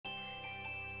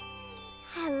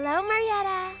Hello,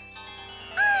 Marietta.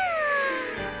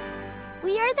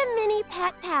 We are the mini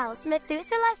pet pals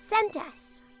Methuselah sent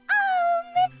us. Oh,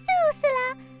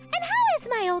 Methuselah! And how is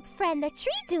my old friend the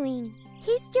tree doing?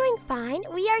 He's doing fine.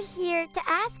 We are here to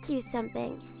ask you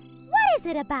something. What is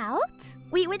it about?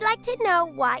 We would like to know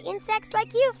why insects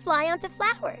like you fly onto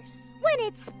flowers. When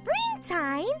it's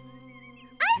springtime,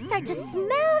 I start to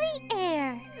smell the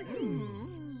air.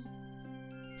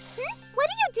 What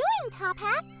are you doing, Top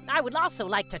Hat? I would also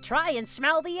like to try and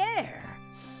smell the air.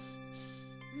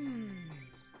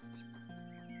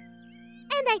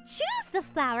 And I choose the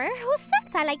flower whose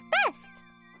scent I like best.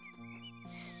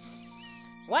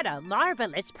 What a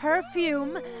marvelous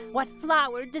perfume! What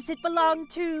flower does it belong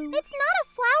to? It's not a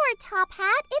flower, Top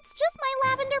Hat. It's just my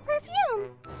lavender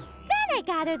perfume. Then I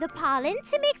gather the pollen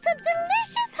to make some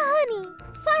delicious honey.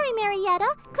 Sorry,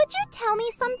 Marietta. Could you tell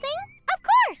me something? Of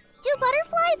course! Do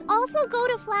butterflies also go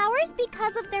to flowers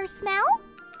because of their smell?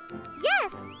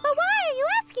 Yes, but why are you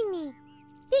asking me?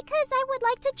 Because I would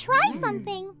like to try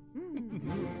something.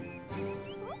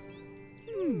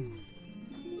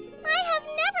 I have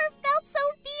never felt so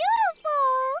beautiful!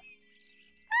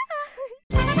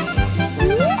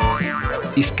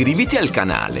 Iscriviti al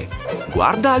canale.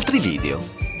 Guarda altri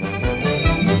video.